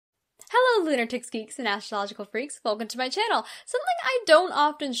Hello lunatics, geeks, and astrological freaks, welcome to my channel. Something I don't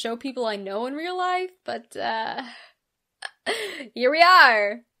often show people I know in real life, but here we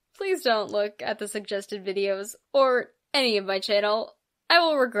are! Please don't look at the suggested videos, or any of my channel. I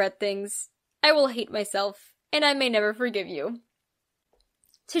will regret things, I will hate myself, and I may never forgive you.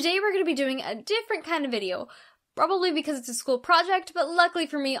 Today we're going to be doing a different kind of video. Probably because it's a school project, but luckily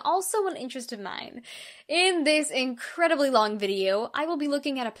for me, also an interest of mine. In this incredibly long video, I will be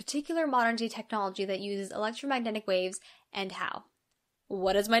looking at a particular modern-day technology that uses electromagnetic waves and how.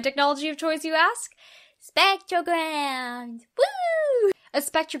 What is my technology of choice, you ask? Spectrograms! Woo! A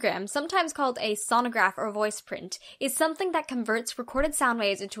spectrogram, sometimes called a sonograph or voice print, is something that converts recorded sound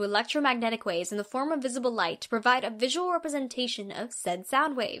waves into electromagnetic waves in the form of visible light to provide a visual representation of said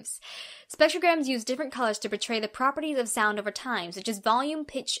sound waves. Spectrograms use different colors to portray the properties of sound over time, such as volume,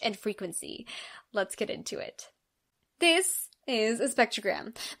 pitch, and frequency. Let's get into it. This is a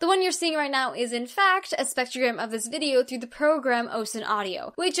spectrogram. The one you're seeing right now is in fact a spectrogram of this video through the program OSIN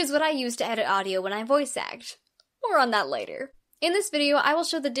Audio, which is what I use to edit audio when I voice act. More on that later. In this video, I will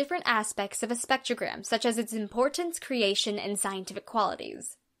show the different aspects of a spectrogram, such as its importance, creation, and scientific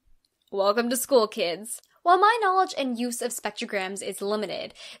qualities. Welcome to school, kids! While my knowledge and use of spectrograms is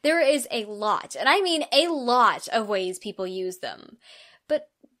limited, there is a lot, and I mean a lot, of ways people use them. But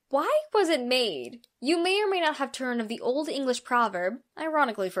why was it made? You may or may not have heard of the Old English proverb,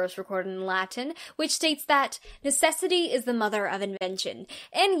 ironically first recorded in Latin, which states that necessity is the mother of invention.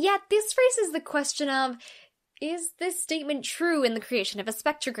 And yet this raises the question of, is this statement true in the creation of a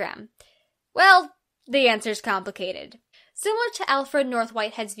spectrogram? Well, the answer's complicated. Similar to Alfred North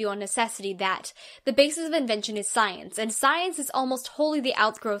Whitehead's view on necessity that the basis of invention is science, and science is almost wholly the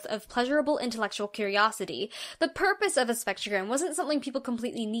outgrowth of pleasurable intellectual curiosity, the purpose of a spectrogram wasn't something people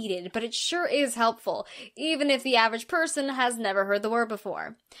completely needed, but it sure is helpful, even if the average person has never heard the word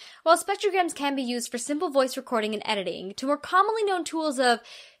before. While spectrograms can be used for simple voice recording and editing, to more commonly known tools of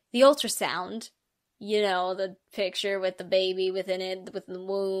the ultrasound, you know, the picture with the baby within it, within the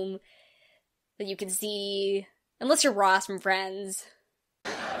womb, that you can see, unless you're Ross from Friends.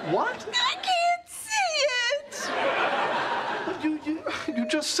 What? I can't see You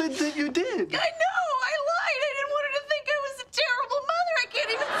just said that you did. it! I know! I lied! I didn't want her to think I was a terrible mother! I can't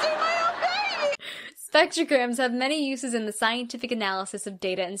even see my own baby! Spectrograms have many uses in the scientific analysis of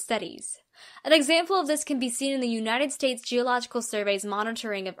data and studies. An example of this can be seen in the United States Geological Survey's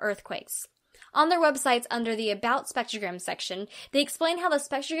monitoring of earthquakes. On their websites, under the About Spectrogram section, they explain how the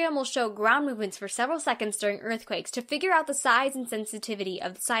spectrogram will show ground movements for several seconds during earthquakes to figure out the size and sensitivity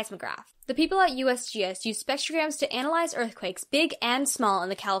of the seismograph. The people at USGS use spectrograms to analyze earthquakes, big and small, in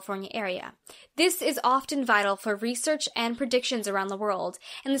the California area. This is often vital for research and predictions around the world,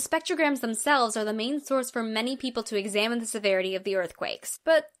 and the spectrograms themselves are the main source for many people to examine the severity of the earthquakes.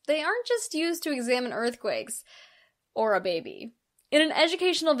 But they aren't just used to examine earthquakes, or a baby. In an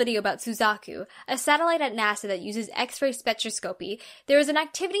educational video about Suzaku, a satellite at NASA that uses X-ray spectroscopy, there is an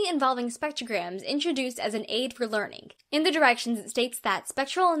activity involving spectrograms introduced as an aid for learning. In the directions, it states that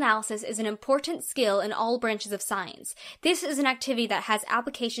spectral analysis is an important skill in all branches of science. This is an activity that has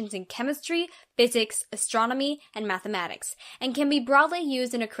applications in chemistry, physics, astronomy, and mathematics, and can be broadly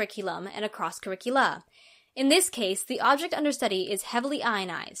used in a curriculum and across curricula. In this case, the object under study is heavily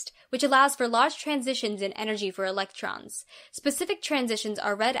ionized, which allows for large transitions in energy for electrons. Specific transitions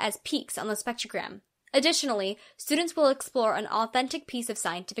are read as peaks on the spectrogram. Additionally, students will explore an authentic piece of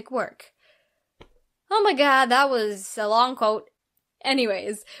scientific work. Oh my god, that was a long quote.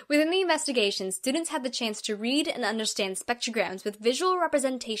 Anyways, within the investigation, students had the chance to read and understand spectrograms with visual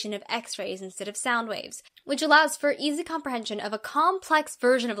representation of X-rays instead of sound waves, which allows for easy comprehension of a complex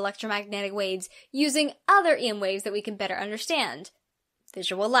version of electromagnetic waves using other EM waves that we can better understand.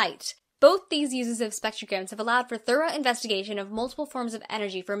 Visual light. Both these uses of spectrograms have allowed for thorough investigation of multiple forms of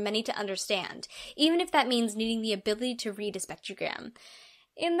energy for many to understand, even if that means needing the ability to read a spectrogram.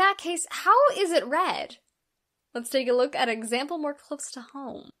 In that case, how is it read? Let's take a look at an example more close to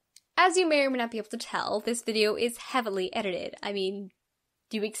home. As you may or may not be able to tell, this video is heavily edited. I mean,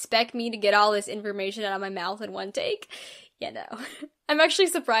 do you expect me to get all this information out of my mouth in one take? Yeah, no. I'm actually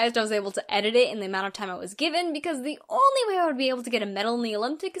surprised I was able to edit it in the amount of time I was given, because the only way I would be able to get a medal in the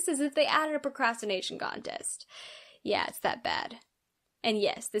Olympics is if they added a procrastination contest. Yeah, it's that bad. And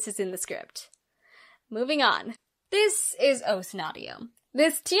yes, this is in the script. Moving on. This is OSIN Audio.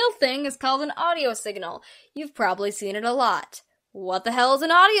 This teal thing is called an audio signal. You've probably seen it a lot. What the hell is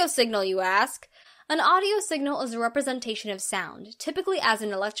an audio signal, you ask? An audio signal is a representation of sound, typically as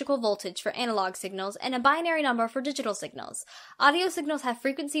an electrical voltage for analog signals and a binary number for digital signals. Audio signals have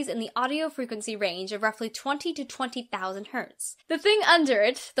frequencies in the audio frequency range of roughly 20 to 20,000 hertz. The thing under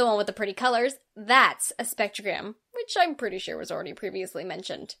it, the one with the pretty colors, that's a spectrogram, which I'm pretty sure was already previously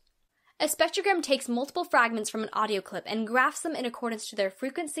mentioned. A spectrogram takes multiple fragments from an audio clip and graphs them in accordance to their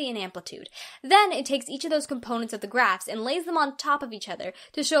frequency and amplitude. Then it takes each of those components of the graphs and lays them on top of each other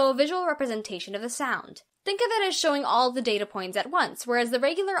to show a visual representation of the sound. Think of it as showing all the data points at once, whereas the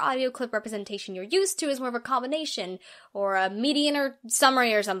regular audio clip representation you're used to is more of a combination, or a median or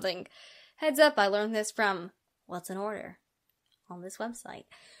summary or something. Heads up, I learned this from What's in Order on this website.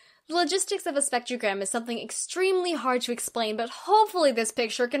 The logistics of a spectrogram is something extremely hard to explain, but hopefully this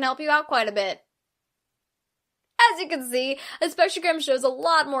picture can help you out quite a bit. As you can see, a spectrogram shows a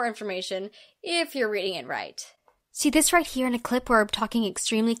lot more information if you're reading it right. See this right here in a clip where I'm talking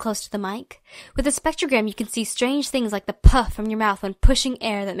extremely close to the mic? With a spectrogram, you can see strange things like the puff from your mouth when pushing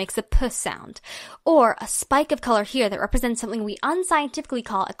air that makes a puss sound, or a spike of color here that represents something we unscientifically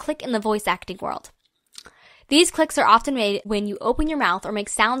call a click in the voice acting world. These clicks are often made when you open your mouth or make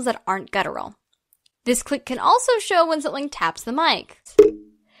sounds that aren't guttural. This click can also show when something taps the mic.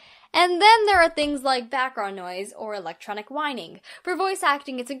 And then there are things like background noise or electronic whining. For voice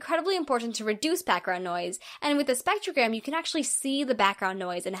acting, it's incredibly important to reduce background noise, and with a spectrogram, you can actually see the background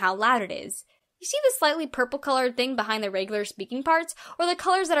noise and how loud it is. You see the slightly purple-colored thing behind the regular speaking parts, or the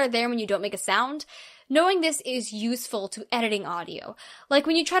colors that are there when you don't make a sound? Knowing this is useful to editing audio, like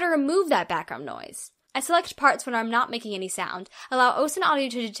when you try to remove that background noise. I select parts when I'm not making any sound, allow OSIN Audio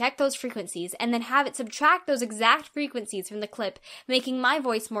to detect those frequencies, and then have it subtract those exact frequencies from the clip, making my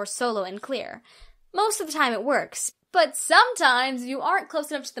voice more solo and clear. Most of the time it works, but sometimes if you aren't close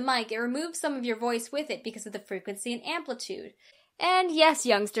enough to the mic, it removes some of your voice with it because of the frequency and amplitude. And yes,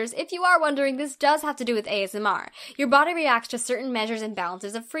 youngsters, if you are wondering, this does have to do with ASMR. Your body reacts to certain measures and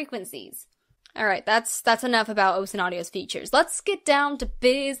balances of frequencies. Alright, that's enough about OSIN Audio's features. Let's get down to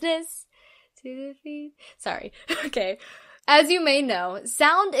business. Sorry. Okay. As you may know,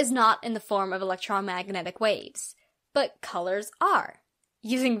 sound is not in the form of electromagnetic waves, but colors are,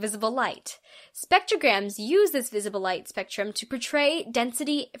 using visible light. Spectrograms use this visible light spectrum to portray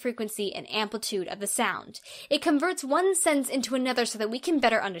density, frequency, and amplitude of the sound. It converts one sense into another so that we can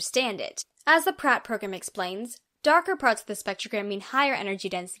better understand it. As the Pratt program explains, darker parts of the spectrogram mean higher energy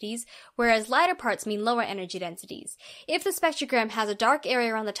densities, whereas lighter parts mean lower energy densities. If the spectrogram has a dark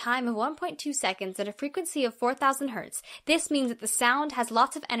area around the time of 1.2 seconds and a frequency of 4,000 hertz, this means that the sound has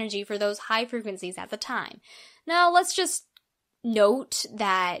lots of energy for those high frequencies at the time. Now, let's just note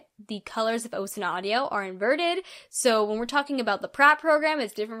that the colors of OSIN Audio are inverted, so when we're talking about the Pratt program,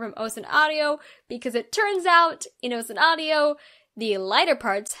 it's different from OSIN Audio, because it turns out, in OSIN Audio, the lighter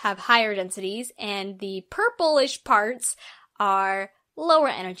parts have higher densities, and the purplish parts are lower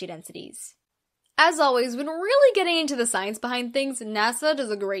energy densities. As always, when really getting into the science behind things, NASA does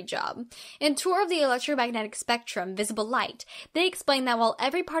a great job. In Tour of the Electromagnetic Spectrum, Visible Light, they explain that while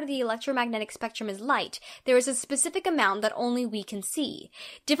every part of the electromagnetic spectrum is light, there is a specific amount that only we can see.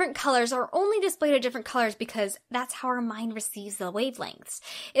 Different colors are only displayed at different colors because that's how our mind receives the wavelengths.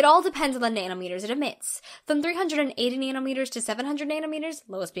 It all depends on the nanometers it emits. From 380 nanometers to 700 nanometers,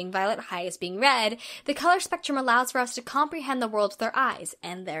 lowest being violet, highest being red, the color spectrum allows for us to comprehend the world with our eyes,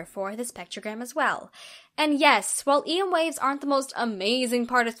 and therefore the spectrogram as well. And yes, while EM waves aren't the most amazing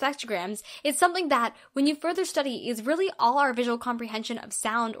part of spectrograms, it's something that, when you further study, is really all our visual comprehension of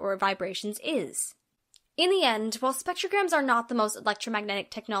sound or vibrations is. In the end, while spectrograms are not the most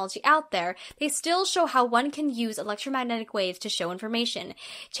electromagnetic technology out there, they still show how one can use electromagnetic waves to show information,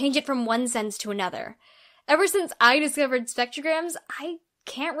 change it from one sense to another. Ever since I discovered spectrograms, I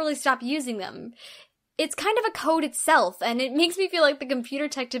can't really stop using them. It's kind of a code itself, and it makes me feel like the computer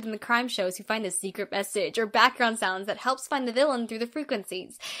detective in the crime shows who find the secret message or background sounds that helps find the villain through the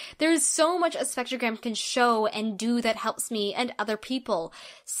frequencies. There is so much a spectrogram can show and do that helps me and other people.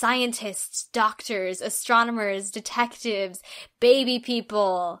 Scientists, doctors, astronomers, detectives, baby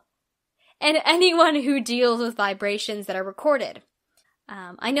people, and anyone who deals with vibrations that are recorded.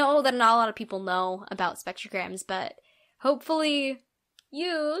 I know that not a lot of people know about spectrograms, but hopefully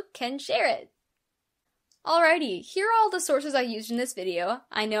you can share it. Alrighty, here are all the sources I used in this video.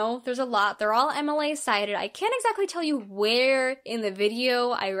 I know there's a lot, they're all MLA cited. I can't exactly tell you where in the video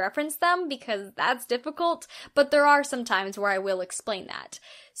I reference them because that's difficult, but there are some times where I will explain that.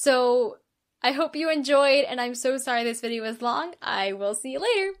 So, I hope you enjoyed, and I'm so sorry this video was long. I will see you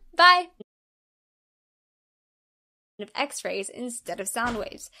later. Bye! Of X-rays instead of sound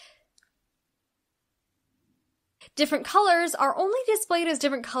waves. Different colors are only displayed as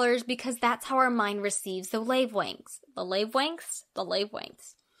different colors because that's how our mind receives the wavelengths. The wavelengths? The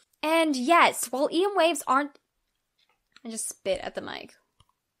wavelengths. And yes, while EM waves aren't... I just spit at the mic.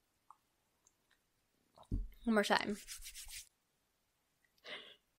 One more time.